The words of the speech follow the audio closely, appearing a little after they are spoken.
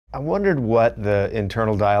I wondered what the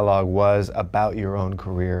internal dialogue was about your own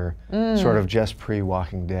career, sort of just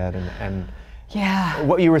pre-Walking Dead, and yeah,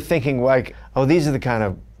 what you were thinking, like, oh, these are the kind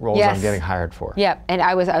of roles I'm getting hired for. Yeah, and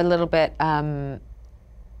I was a little bit,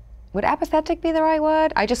 would apathetic be the right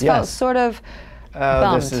word? I just felt sort of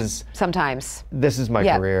bummed sometimes. This is my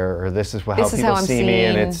career, or this is how people I'm see me,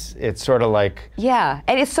 and it's sort of like... Yeah,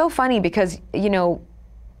 and it's so funny because, you know,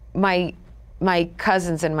 my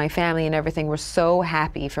cousins and my family and everything were so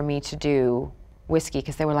happy for me to do Whiskey,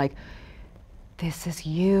 because they were like, this is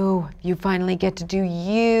you. You finally get to do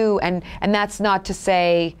you. And that's not to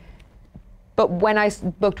say, but when I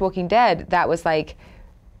booked Walking Dead, that was like,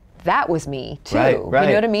 that was me too. Right. You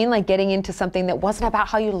know what I mean? Like getting into something that wasn't about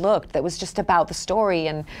how you looked, that was just about the story.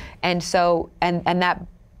 And so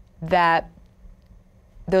that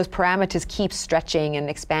those parameters keep stretching and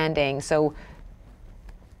expanding. So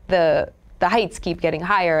the heights keep getting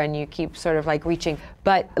higher and you keep sort of like reaching.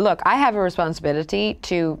 But look, I have a responsibility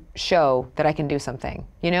to show that I can do something.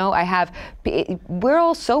 You know, we're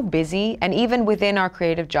all so busy, and even within our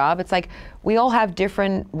creative job, it's like we all have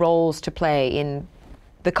different roles to play in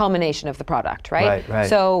the culmination of the product, right? Right.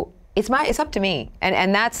 So it's up to me.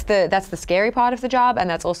 And that's the scary part of the job, and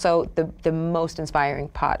that's also the most inspiring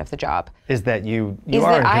part of the job. Is that you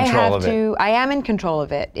are in control of it. I am in control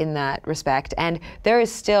of it in that respect. And there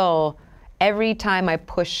is still, every time I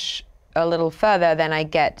push a little further, then I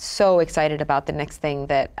get so excited about the next thing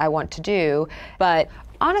that I want to do. But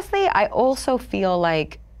honestly, I also feel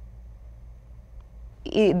like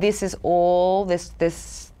this is all,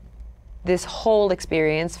 this whole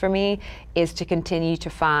experience for me is to continue to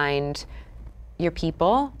find your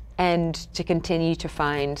people and to continue to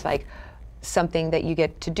find like something that you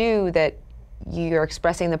get to do, that you're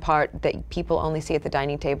expressing the part that people only see at the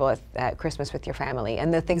dining table at Christmas with your family,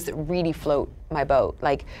 and the things that really float my boat,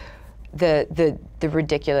 like the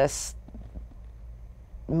ridiculous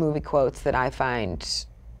movie quotes that I find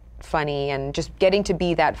funny, and just getting to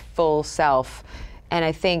be that full self. And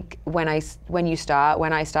I think when I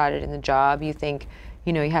started in the job, you think,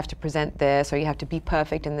 you know, you have to present this, or you have to be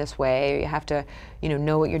perfect in this way, or you have to, you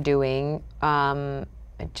know what you're doing.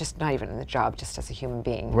 Just not even in the job, just as a human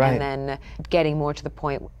being. Right. And then getting more to the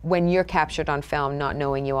point when you're captured on film, not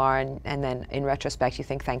knowing you are, and then in retrospect you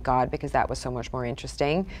think, thank God, because that was so much more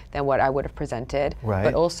interesting than what I would have presented. Right.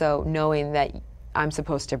 But also knowing that I'm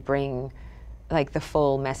supposed to bring like the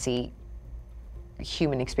full, messy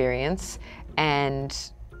human experience,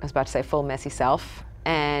 and I was about to say full, messy self,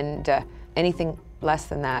 and anything less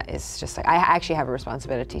than that is just like, I actually have a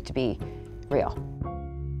responsibility to be real.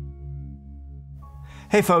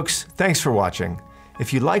 Hey folks, thanks for watching.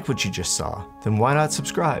 If you like what you just saw, then why not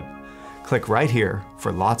subscribe? Click right here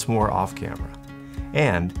for lots more off camera.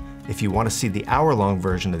 And if you want to see the hour-long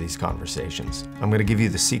version of these conversations, I'm going to give you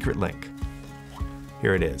the secret link.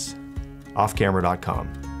 Here it is,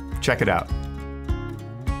 offcamera.com. Check it out.